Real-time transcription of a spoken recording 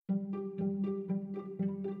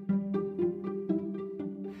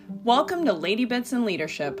Welcome to Lady Bits and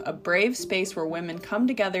Leadership, a brave space where women come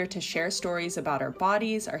together to share stories about our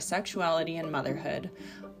bodies, our sexuality, and motherhood.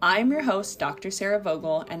 I'm your host, Dr. Sarah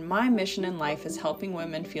Vogel, and my mission in life is helping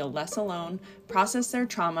women feel less alone, process their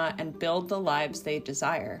trauma, and build the lives they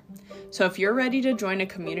desire. So if you're ready to join a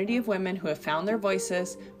community of women who have found their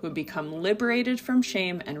voices, who have become liberated from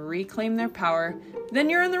shame and reclaim their power,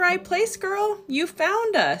 then you're in the right place, girl. You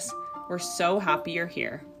found us. We're so happy you're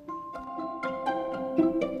here.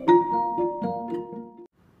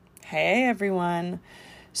 Hey everyone.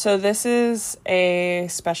 So this is a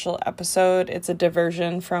special episode. It's a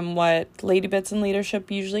diversion from what Lady Bits and Leadership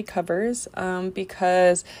usually covers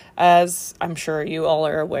because, as I'm sure you all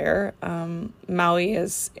are aware, Maui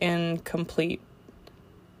is in complete,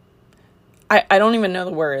 I don't even know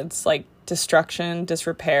the words, like destruction,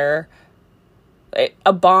 disrepair.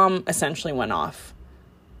 A bomb essentially went off.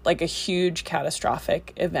 Like a huge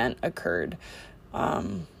catastrophic event occurred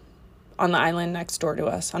on the island next door to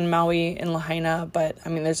us, on Maui in Lahaina. But I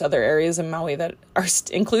mean, there's other areas in Maui that are,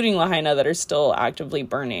 including Lahaina, that are still actively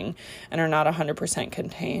burning and are not 100%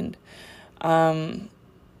 contained. I've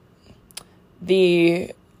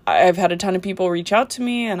had a ton of people reach out to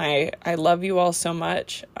me, and I love you all so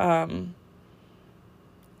much. Sorry,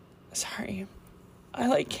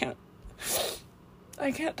 I can't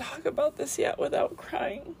talk about this yet without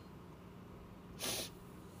crying.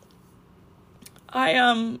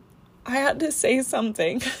 I had to say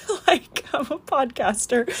something. Like, I'm a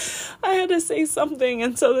podcaster. I had to say something,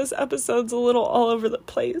 and so this episode's a little all over the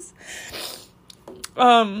place.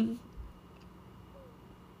 But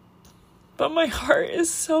my heart is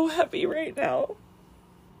so heavy right now.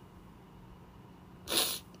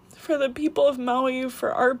 For the people of Maui,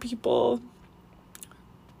 for our people,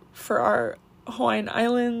 for our Hawaiian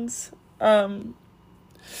Islands. And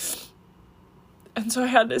so I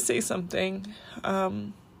had to say something.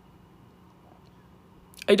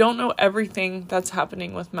 I don't know everything that's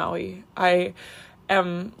happening with Maui. I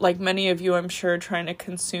am, like many of you, I'm sure, trying to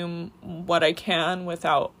consume what I can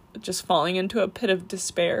without just falling into a pit of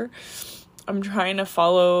despair. I'm trying to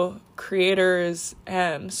follow creators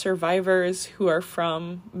and survivors who are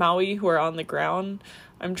from Maui, who are on the ground.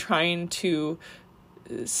 I'm trying to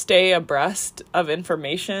stay abreast of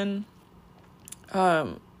information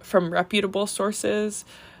from reputable sources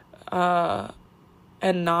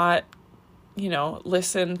and not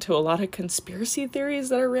listen to a lot of conspiracy theories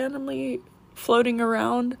that are randomly floating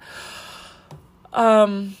around.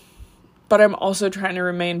 But I'm also trying to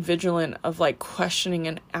remain vigilant of questioning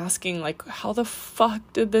and asking how the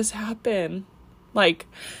fuck did this happen?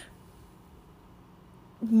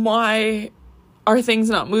 Why are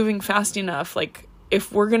things not moving fast enough?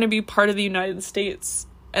 If we're going to be part of the United States,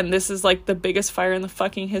 and this is the biggest fire in the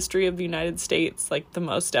fucking history of the United States, the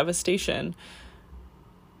most devastation,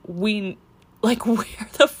 where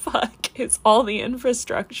the fuck is all the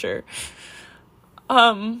infrastructure?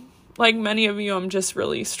 Like many of you, I'm just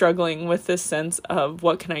really struggling with this sense of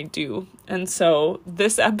what can I do? And so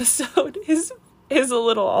this episode is a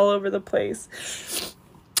little all over the place.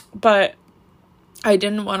 But I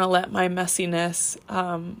didn't want to let my messiness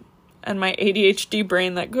and my ADHD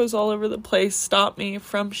brain that goes all over the place stop me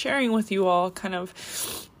from sharing with you all kind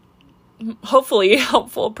of hopefully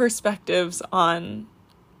helpful perspectives on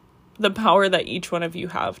the power that each one of you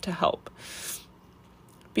have to help.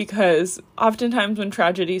 Because oftentimes when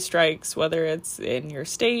tragedy strikes, whether it's in your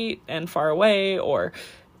state and far away, or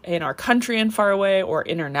in our country and far away, or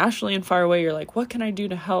internationally and far away, you're like, what can I do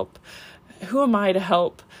to help? Who am I to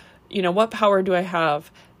help? What power do I have?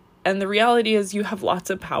 And the reality is you have lots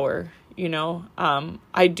of power.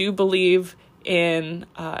 I do believe in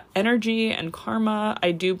energy and karma.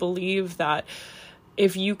 I do believe that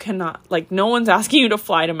if you cannot, no one's asking you to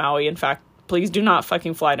fly to Maui. In fact, please do not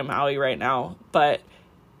fucking fly to Maui right now. But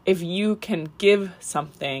if you can give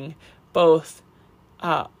something, both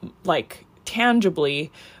tangibly,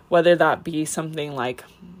 whether that be something like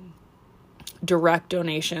direct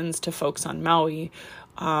donations to folks on Maui,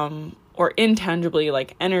 or intangibly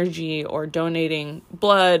like energy, or donating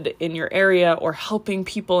blood in your area, or helping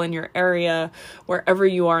people in your area, wherever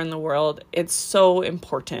you are in the world, it's so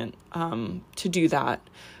important to do that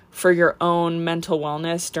for your own mental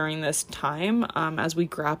wellness during this time, as we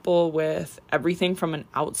grapple with everything from an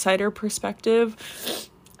outsider perspective,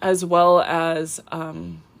 as well as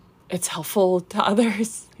it's helpful to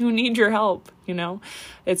others who need your help.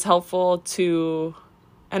 It's helpful to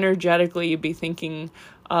energetically be thinking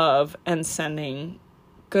of and sending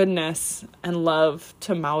goodness and love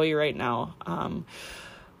to Maui right now.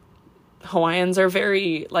 Hawaiians are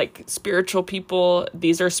very, like, spiritual people.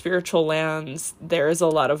 These are spiritual lands. There is a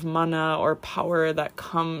lot of mana or power that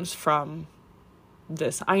comes from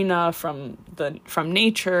this aina, from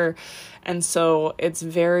nature. And so it's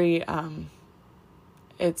very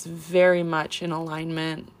much in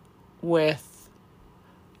alignment with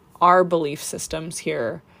our belief systems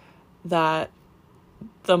here, that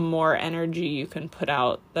the more energy you can put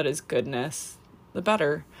out that is goodness, the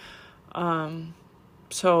better.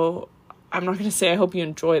 So I'm not going to say I hope you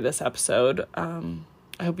enjoy this episode.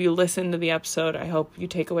 I hope you listen to the episode. I hope you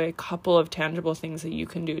take away a couple of tangible things that you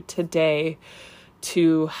can do today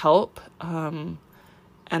to help. And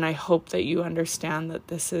I hope that you understand that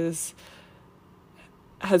this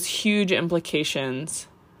has huge implications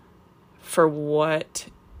for what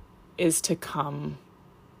is to come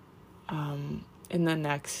in the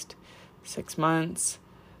next 6 months,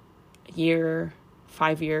 a year,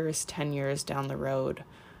 5 years, 10 years down the road.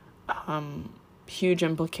 Huge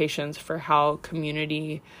implications for how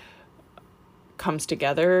community comes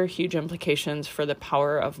together, huge implications for the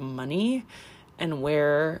power of money and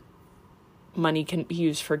where money can be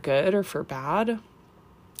used for good or for bad,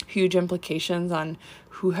 huge implications on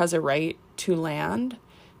who has a right to land,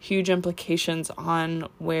 huge implications on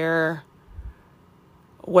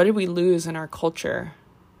what did we lose in our culture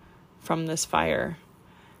from this fire?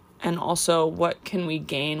 And also, what can we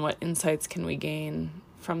gain? What insights can we gain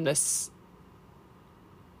from this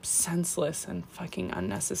senseless and fucking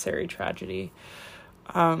unnecessary tragedy?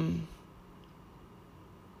 I'm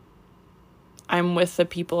with the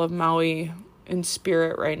people of Maui in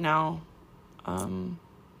spirit right now.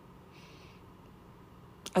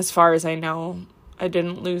 As far as I know, I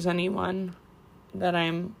didn't lose anyone that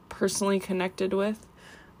I'm personally connected with.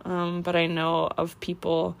 But I know of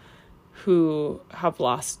people who have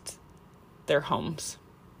lost their homes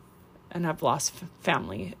and have lost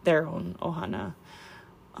family, their own ohana.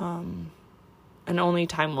 And only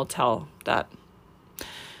time will tell that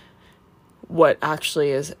what actually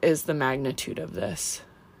is the magnitude of this.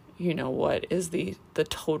 What is the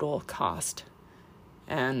total cost?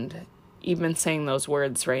 And even saying those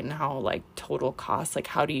words right now, like total cost, like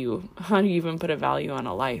how do you even put a value on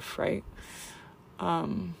a life, right?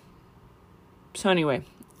 So anyway,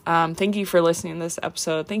 thank you for listening to this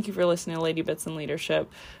episode. Thank you for listening to Lady Bits and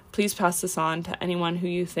Leadership. Please pass this on to anyone who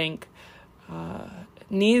you think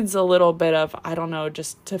needs a little bit of, I don't know,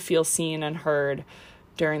 just to feel seen and heard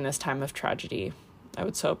during this time of tragedy. I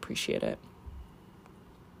would so appreciate it.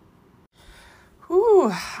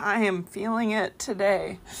 Ooh, I am feeling it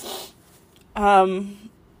today.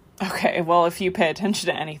 Okay, well, if you pay attention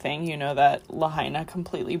to anything, you know that Lahaina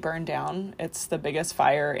completely burned down. It's the biggest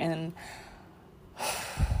fire in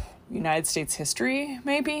United States history,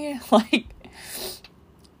 maybe. Like,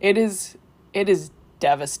 it is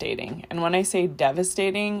devastating. And when I say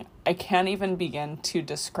devastating, I can't even begin to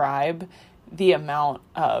describe the amount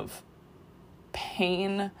of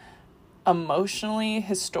pain emotionally,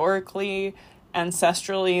 historically,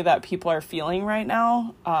 ancestrally that people are feeling right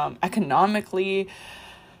now, economically,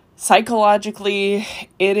 psychologically.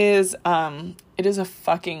 It is a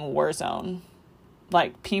fucking war zone.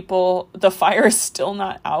 Like, the fire is still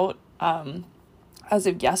not out. As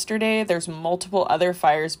of yesterday, there's multiple other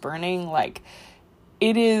fires burning. Like,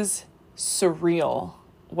 it is surreal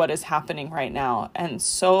what is happening right now. And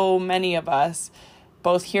so many of us,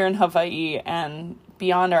 both here in Hawaii and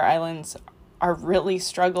beyond our islands, are really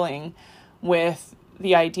struggling with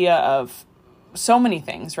the idea of so many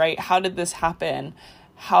things, right? How did this happen?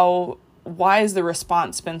 Why has the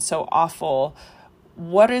response been so awful?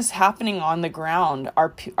 What is happening on the ground?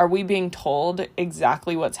 Are we being told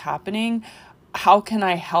exactly what's happening? How can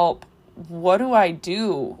I help? What do I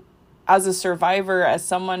do as a survivor, as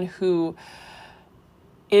someone who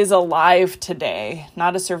is alive today,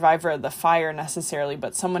 not a survivor of the fire necessarily,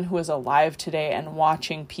 but someone who is alive today and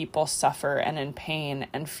watching people suffer and in pain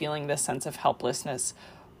and feeling this sense of helplessness?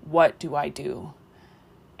 What do I do?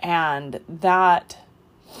 And that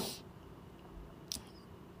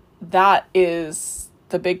is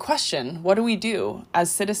the big question. What do we do as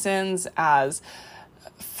citizens, as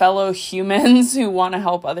fellow humans who want to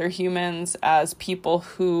help other humans, as people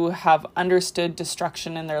who have understood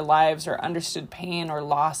destruction in their lives or understood pain or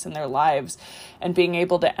loss in their lives, and being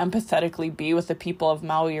able to empathetically be with the people of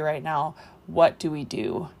Maui right now? What do we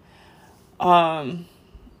do?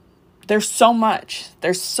 There's so much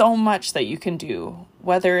that you can do,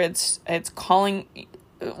 whether it's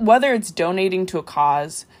donating to a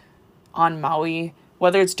cause on Maui,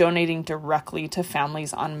 whether it's donating directly to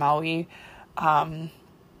families on Maui,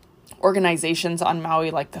 organizations on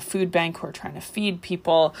Maui, like the food bank, who are trying to feed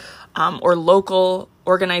people, or local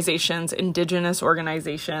organizations, indigenous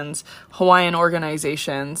organizations, Hawaiian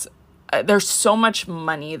organizations. There's so much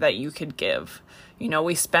money that you could give. You know,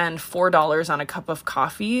 we spend $4 on a cup of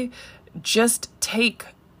coffee. Just take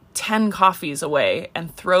 10 coffees away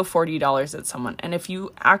and throw $40 at someone. And if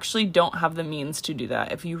you actually don't have the means to do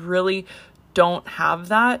that, if you really don't have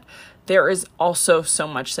that, there is also so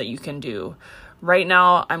much that you can do. Right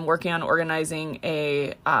now, I'm working on organizing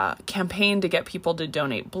a campaign to get people to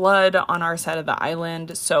donate blood on our side of the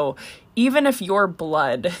island. So even if your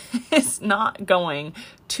blood is not going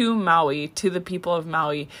to Maui, to the people of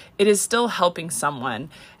Maui, it is still helping someone.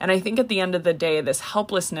 And I think at the end of the day, this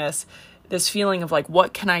helplessness, this feeling of like,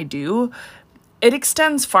 what can I do? It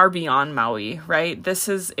extends far beyond Maui, right? This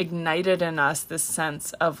has ignited in us this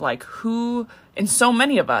sense of like, who, and so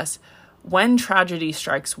many of us, when tragedy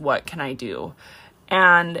strikes, what can I do?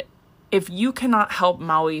 And if you cannot help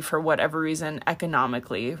Maui for whatever reason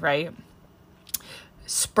economically, right?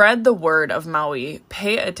 Spread the word of Maui.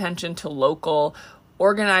 Pay attention to local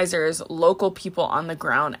organizers, local people on the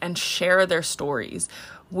ground, and share their stories.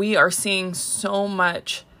 We are seeing so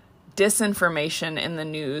much disinformation in the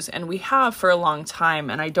news, and we have for a long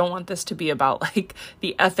time, and I don't want this to be about like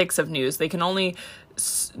the ethics of news. They can only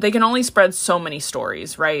spread so many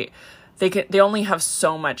stories, right? They only have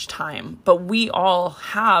so much time, but we all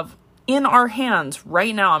have in our hands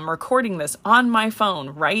right now, I'm recording this on my phone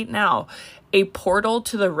right now, a portal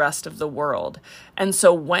to the rest of the world. And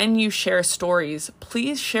so when you share stories,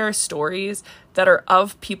 please share stories that are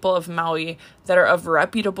of people of Maui, that are of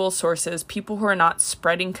reputable sources, people who are not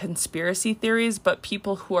spreading conspiracy theories, but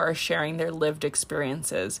people who are sharing their lived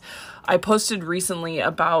experiences. I posted recently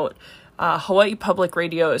about Hawaii Public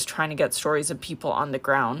Radio is trying to get stories of people on the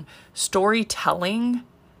ground. Storytelling,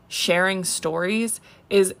 sharing stories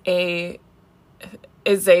is a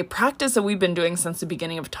practice that we've been doing since the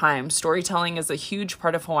beginning of time. Storytelling is a huge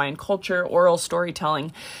part of Hawaiian culture, oral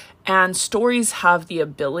storytelling, and stories have the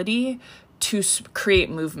ability to create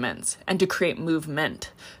movements and to create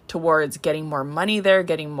movement towards getting more money there,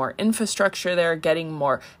 getting more infrastructure there, getting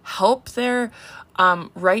more help there.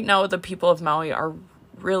 Right now, the people of Maui are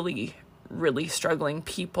really, really struggling.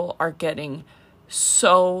 People are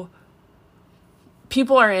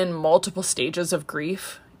in multiple stages of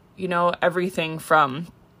grief, you know, everything from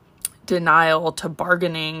denial to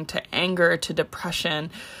bargaining to anger to depression,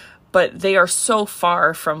 but they are so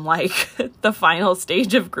far from like the final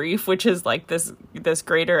stage of grief, which is like this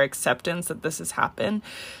greater acceptance that this has happened.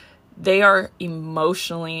 They are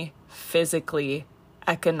emotionally, physically,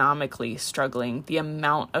 economically struggling. The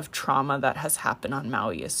amount of trauma that has happened on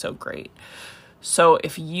Maui is so great. So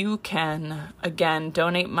if you can, again,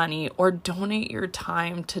 donate money or donate your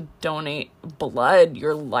time to donate blood,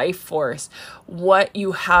 your life force, what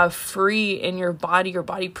you have free in your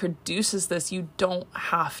body produces this. You don't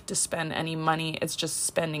have to spend any money. It's just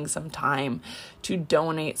spending some time to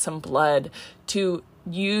donate some blood, to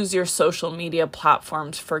use your social media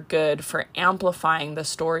platforms for good, for amplifying the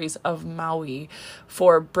stories of Maui,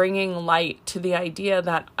 for bringing light to the idea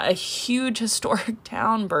that a huge historic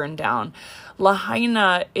town burned down.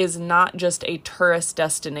 Lahaina is not just a tourist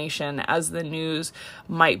destination as the news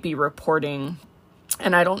might be reporting.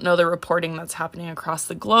 And I don't know the reporting that's happening across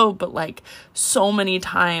the globe, but like so many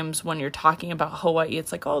times when you're talking about Hawaii,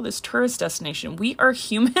 it's like, oh, this tourist destination. We are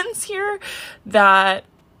humans here that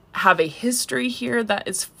have a history here that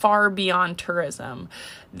is far beyond tourism.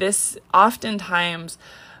 This oftentimes,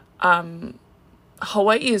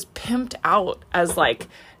 Hawaii is pimped out as like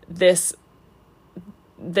this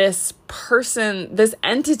person, this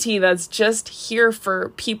entity that's just here for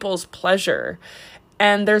people's pleasure.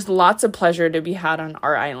 And there's lots of pleasure to be had on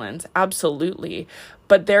our islands, absolutely.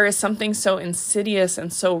 But there is something so insidious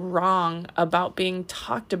and so wrong about being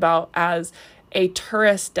talked about as a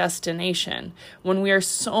tourist destination when we are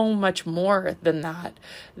so much more than that.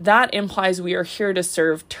 That implies we are here to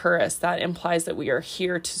serve tourists. That implies that we are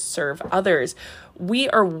here to serve others. We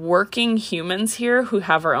are working humans here who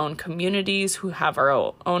have our own communities, who have our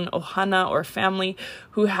own ohana or family,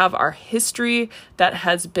 who have our history that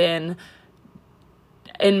has been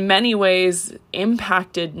in many ways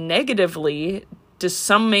impacted negatively,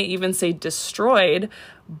 some may even say destroyed,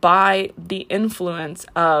 by the influence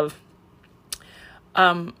of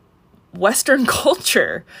Western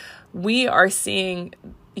culture. We are seeing,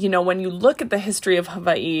 you know, when you look at the history of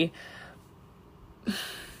Hawaii,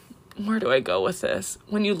 where do I go with this?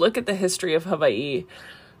 When you look at the history of Hawaii,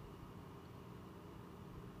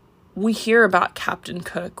 we hear about Captain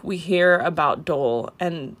Cook, we hear about Dole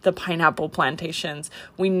and the pineapple plantations.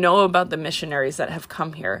 We know about the missionaries that have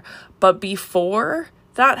come here. But before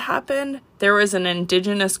that happened, there was an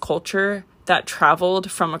indigenous culture that traveled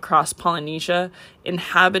from across Polynesia,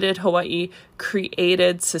 inhabited Hawaii,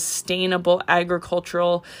 created sustainable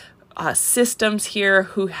agricultural systems here,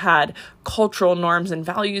 who had cultural norms and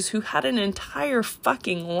values, who had an entire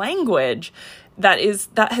fucking language that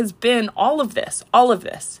has been all of this.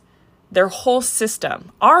 Their whole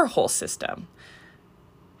system, our whole system,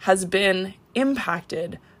 has been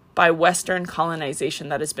impacted by Western colonization,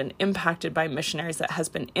 that has been impacted by missionaries, that has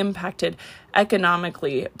been impacted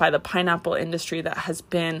economically by the pineapple industry, that has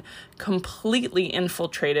been completely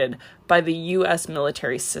infiltrated by the U.S.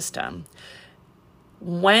 military system.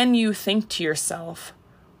 When you think to yourself,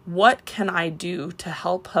 what can I do to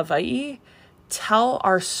help Hawaii? Tell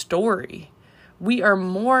our story. We are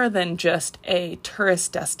more than just a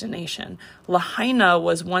tourist destination. Lahaina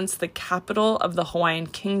was once the capital of the Hawaiian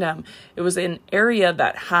Kingdom. It was an area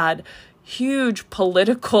that had huge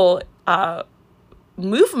political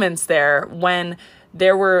movements there. When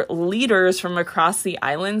there were leaders from across the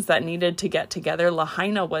islands that needed to get together,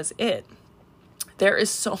 Lahaina was it. There is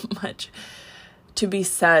so much to be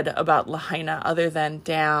said about Lahaina other than,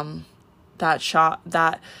 damn, that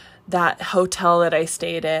hotel that I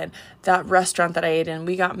stayed in, that restaurant that I ate in,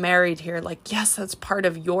 we got married here. Like, yes, that's part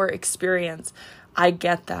of your experience. I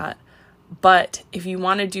get that. But if you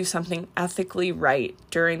want to do something ethically right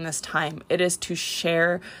during this time, it is to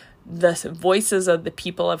share the voices of the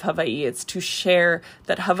people of Hawaii. It's to share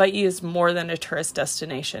that Hawaii is more than a tourist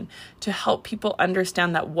destination, to help people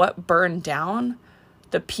understand that what burned down,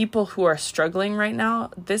 the people who are struggling right now,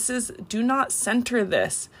 do not center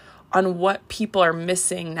this on what people are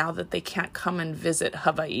missing now that they can't come and visit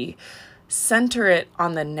Hawaii. Center it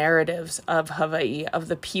on the narratives of Hawaii, of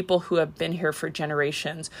the people who have been here for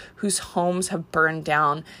generations, whose homes have burned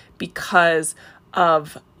down because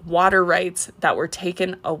of water rights that were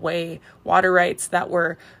taken away, water rights that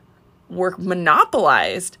were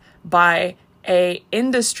monopolized by a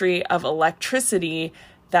industry of electricity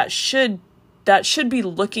that should be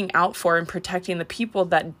looking out for and protecting the people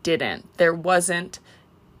that didn't. There wasn't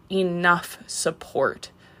enough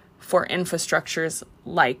support for infrastructures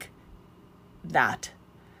like that.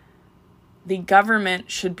 The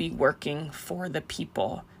government should be working for the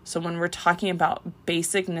people. So when we're talking about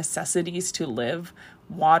basic necessities to live,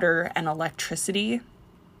 water and electricity,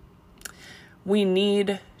 we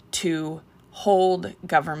need to hold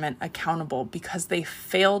government accountable because they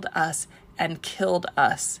failed us and killed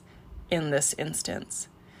us in this instance.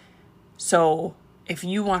 So if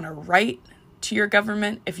you want to write to your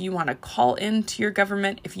government, if you want to call in to your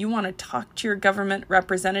government, if you want to talk to your government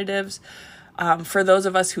representatives, for those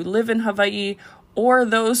of us who live in Hawaii, or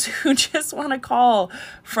those who just want to call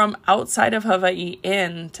from outside of Hawaii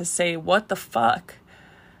in to say, what the fuck?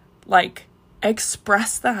 Like,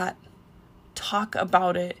 express that. Talk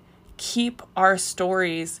about it. Keep our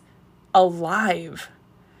stories alive.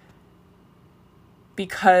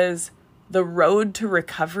 Because the road to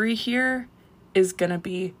recovery here is going to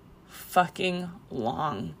be fucking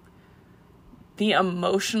long. The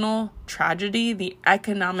emotional tragedy, the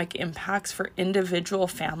economic impacts for individual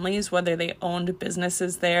families, whether they owned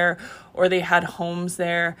businesses there or they had homes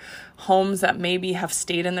there, homes that maybe have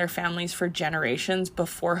stayed in their families for generations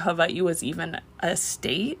before Hawaii was even a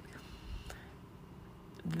state,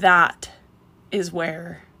 that is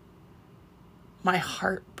where my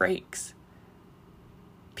heart breaks.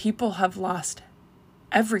 People have lost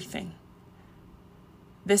everything.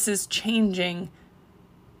 This is changing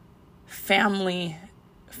families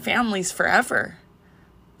forever.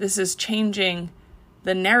 This is changing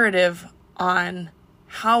the narrative on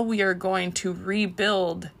how we are going to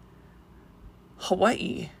rebuild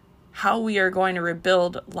Hawaii. How we are going to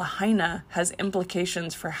rebuild Lahaina has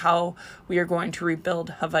implications for how we are going to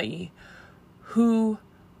rebuild Hawaii. Who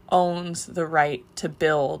owns the right to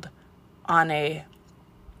build on a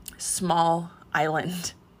small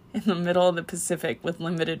island in the middle of the Pacific with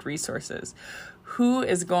limited resources? Who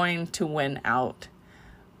is going to win out?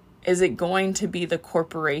 Is it going to be the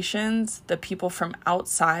corporations, the people from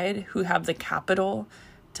outside who have the capital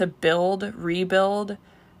to rebuild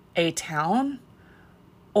a town?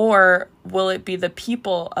 Or will it be the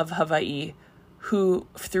people of Hawaii who,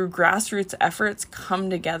 through grassroots efforts, come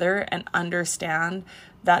together and understand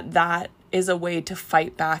that that is a way to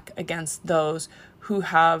fight back against those who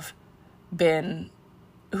have the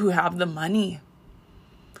money,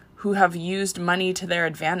 who have used money to their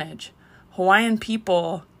advantage? Hawaiian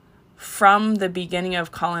people, from the beginning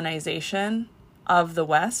of colonization of the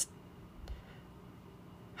West,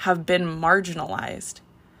 have been marginalized.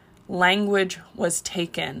 Language was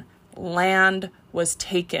taken. Land was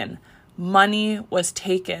taken. Money was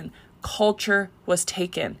taken. Culture was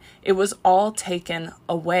taken. It was all taken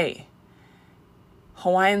away.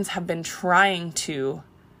 Hawaiians have been trying to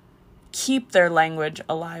keep their language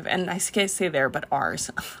alive. And I can't say there, but ours.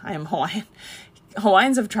 I am Hawaiian.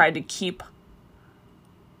 Hawaiians have tried to keep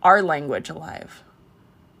our language alive.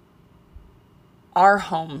 Our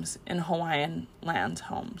homes in Hawaiian lands,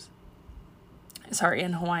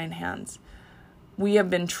 in Hawaiian hands. We have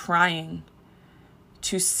been trying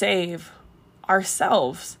to save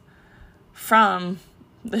ourselves from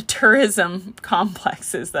the tourism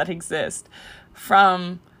complexes that exist,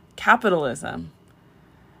 from capitalism.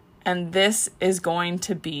 And this is going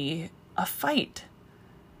to be a fight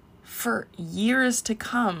for years to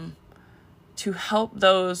come to help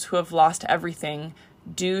those who have lost everything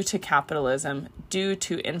due to capitalism, due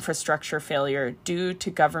to infrastructure failure, due to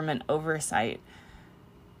government oversight.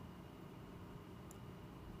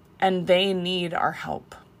 And they need our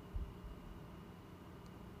help.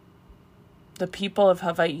 The people of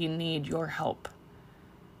Hawaii need your help.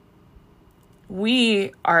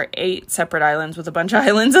 We are 8 separate islands with a bunch of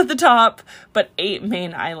islands at the top, but 8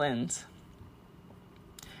 main islands.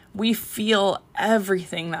 We feel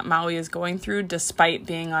everything that Maui is going through despite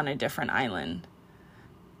being on a different island.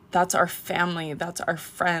 That's our family, that's our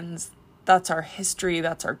friends, that's our history,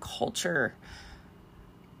 that's our culture.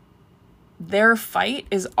 Their fight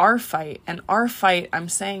is our fight, and our fight, I'm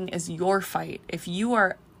saying, is your fight. If you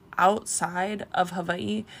are outside of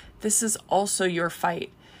Hawaii, this is also your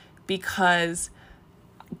fight, because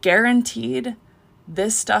guaranteed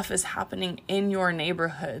this stuff is happening in your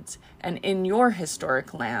neighborhoods and in your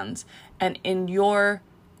historic lands and in your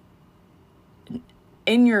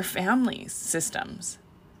family systems,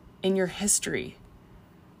 in your history.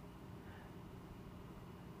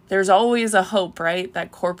 There's always a hope, right,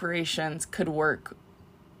 that corporations could work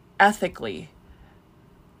ethically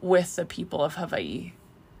with the people of Hawaii.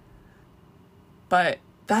 But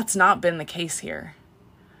that's not been the case here.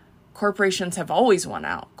 Corporations have always won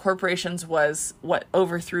out. Corporations was what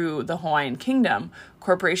overthrew the Hawaiian kingdom.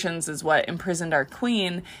 Corporations is what imprisoned our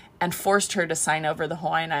queen and forced her to sign over the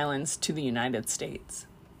Hawaiian Islands to the United States.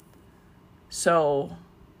 So,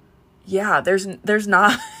 yeah, there's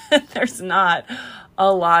not there's not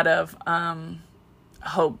a lot of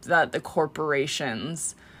hope that the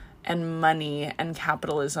corporations and money and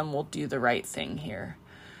capitalism will do the right thing here,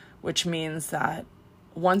 which means that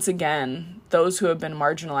once again, those who have been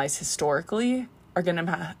marginalized historically are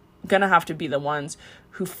gonna have to be the ones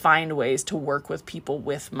who find ways to work with people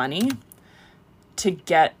with money to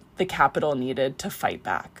get the capital needed to fight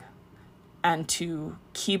back and to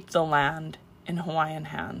keep the land in Hawaiian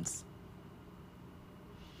hands.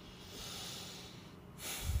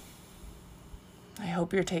 I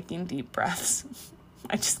hope you're taking deep breaths.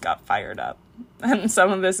 I just got fired up. And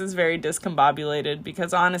some of this is very discombobulated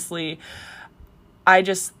because honestly, I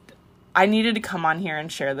needed to come on here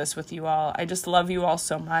and share this with you all. I just love you all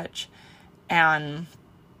so much. And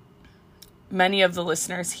many of the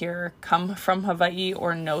listeners here come from Hawaii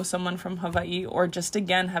or know someone from Hawaii or just,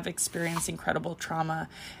 again, have experienced incredible trauma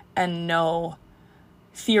and know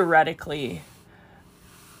theoretically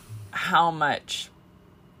how much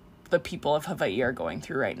the people of Hawaii are going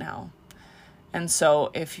through right now. And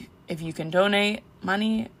so if you can donate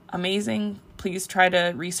money, amazing. Please try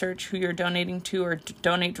to research who you're donating to or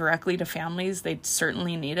donate directly to families. They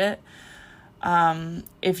certainly need it.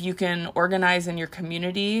 If you can organize in your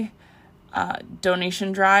community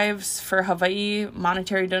donation drives for Hawaii,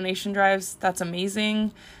 monetary donation drives, that's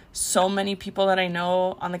amazing. So many people that I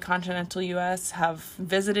know on the continental U.S. have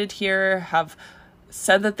visited here, have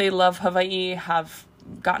said that they love Hawaii, have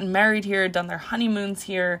gotten married here, done their honeymoons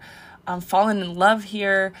here, fallen in love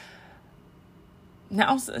here.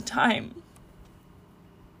 Now's the time.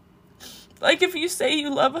 Like, if you say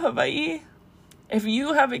you love Hawaii, if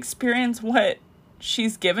you have experienced what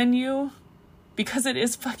she's given you, because it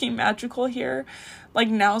is fucking magical here, like,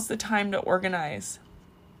 now's the time to organize.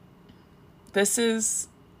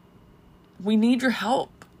 We need your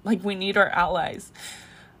help. Like, we need our allies.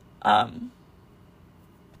 And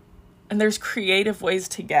there's creative ways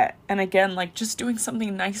to get. And again, like, just doing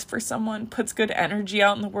something nice for someone puts good energy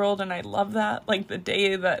out in the world, and I love that. Like, the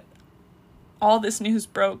day that all this news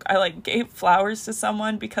broke, I gave flowers to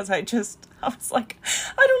someone because I was like,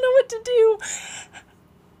 I don't know what to do.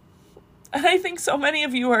 And I think so many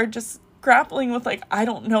of you are just grappling with I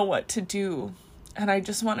don't know what to do. And I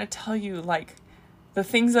just want to tell you the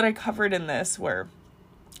things that I covered in this were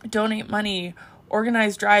donate money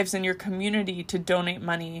Organize drives in your community to donate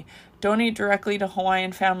money. Donate directly to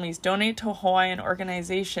Hawaiian families. Donate to Hawaiian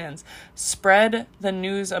organizations. Spread the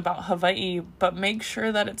news about Hawaii, but make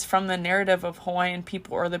sure that it's from the narrative of Hawaiian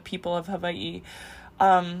people or the people of Hawaii.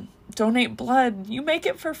 Donate blood. You make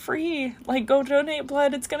it for free. Like, go donate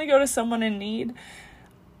blood. It's going to go to someone in need.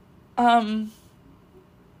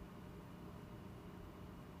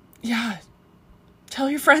 Yeah. Tell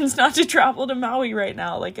your friends not to travel to Maui right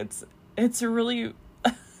now. Like, it's really,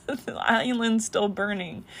 the island's still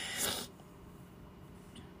burning.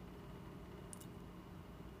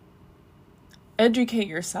 Educate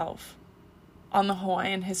yourself on the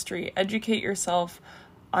Hawaiian history. Educate yourself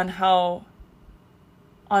on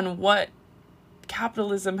what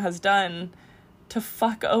capitalism has done to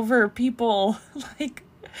fuck over people. Like,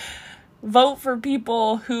 vote for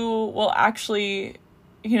people who will actually,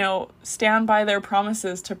 stand by their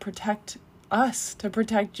promises to protect us, to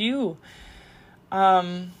protect you.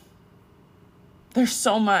 There's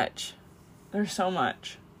so much. I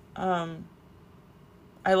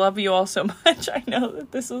love you all so much. I know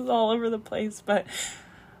that this was all over the place, but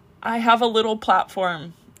I have a little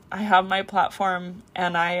platform. I have my platform,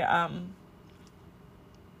 and I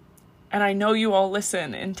know you all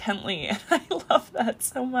listen intently, and I love that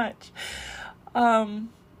so much.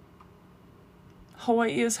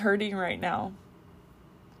 Hawaii is hurting right now.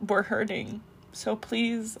 We're hurting. So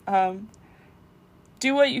please,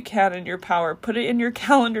 do what you can in your power. Put it in your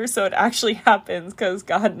calendar so it actually happens, because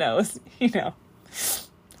God knows,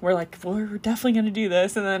 we're like, well, we're definitely going to do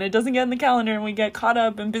this, and then it doesn't get in the calendar, and we get caught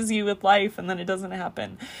up and busy with life, and then it doesn't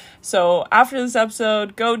happen. So after this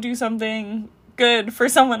episode, go do something good for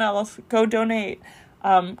someone else. Go donate.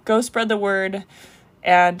 Go spread the word.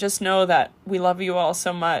 And just know that we love you all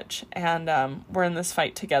so much, and we're in this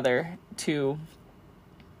fight together to,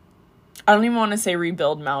 I don't even want to say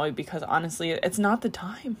rebuild Maui, because honestly, it's not the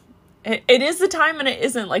time. It is the time, and it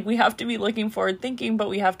isn't. Like, we have to be looking forward thinking, but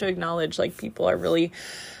we have to acknowledge, like, people are really,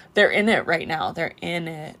 they're in it right now.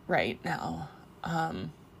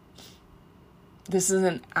 This is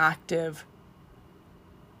an active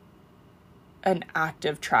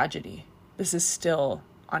tragedy. This is still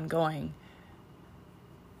ongoing.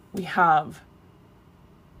 We have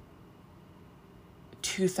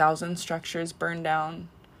 2,000 structures burned down.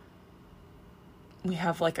 We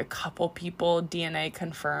have like a couple people DNA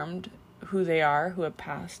confirmed who they are, who have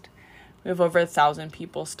passed. We have over 1,000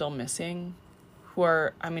 people still missing, who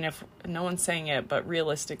are, if no one's saying it, but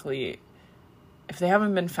realistically, if they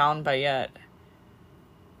haven't been found by yet,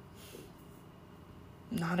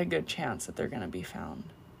 not a good chance that they're going to be found.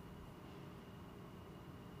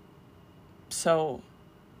 So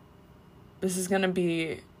this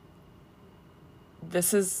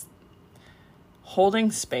is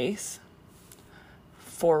holding space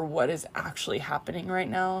for what is actually happening right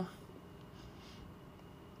now.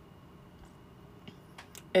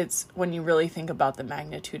 It's, when you really think about the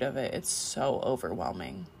magnitude of it, it's so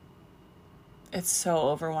overwhelming. And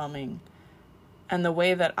the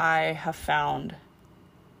way that I have found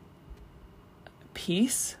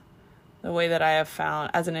peace, the way that I have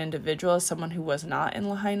found as an individual, as someone who was not in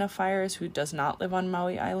Lahaina fires, who does not live on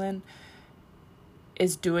Maui Island,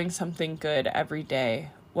 is doing something good every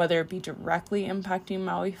day, whether it be directly impacting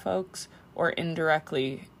Maui folks or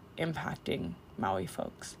indirectly impacting Maui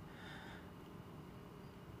folks.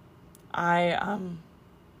 So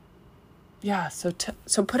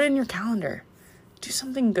put it in your calendar. Do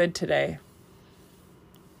something good today.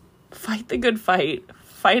 Fight the good fight.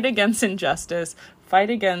 Fight against injustice. Fight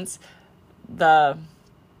against the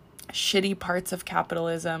shitty parts of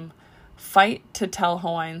capitalism. Fight to tell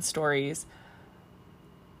Hawaiian stories.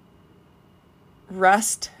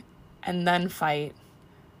 Rest and then fight,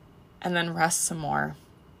 and then rest some more.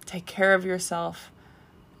 Take care of yourself.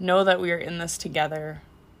 Know that we are in this together.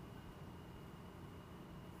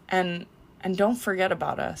 And don't forget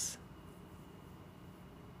about us.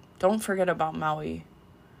 Don't forget about Maui.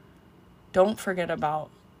 Don't forget about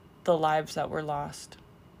the lives that were lost.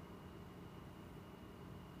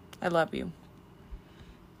 I love you.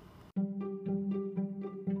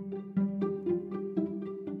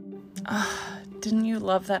 Didn't you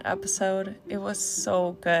love that episode? It was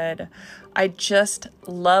so good. I just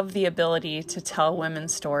love the ability to tell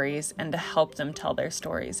women's stories and to help them tell their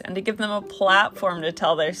stories and to give them a platform to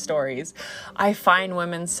tell their stories. I find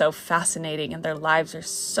women so fascinating and their lives are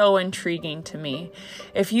so intriguing to me.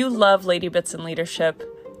 If you love Lady Bits and Leadership,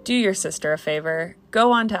 do your sister a favor.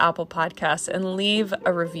 Go on to Apple Podcasts and leave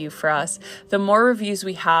a review for us. The more reviews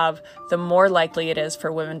we have, the more likely it is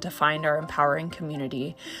for women to find our empowering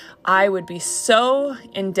community. I would be so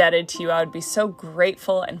indebted to you. I would be so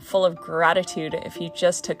grateful and full of gratitude if you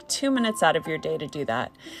just took 2 minutes out of your day to do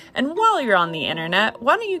that. And while you're on the internet,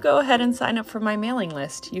 why don't you go ahead and sign up for my mailing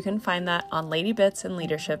list? You can find that on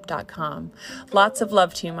ladybitsandleadership.com. Lots of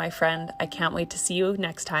love to you, my friend. I can't wait to see you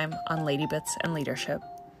next time on Lady Bits and Leadership.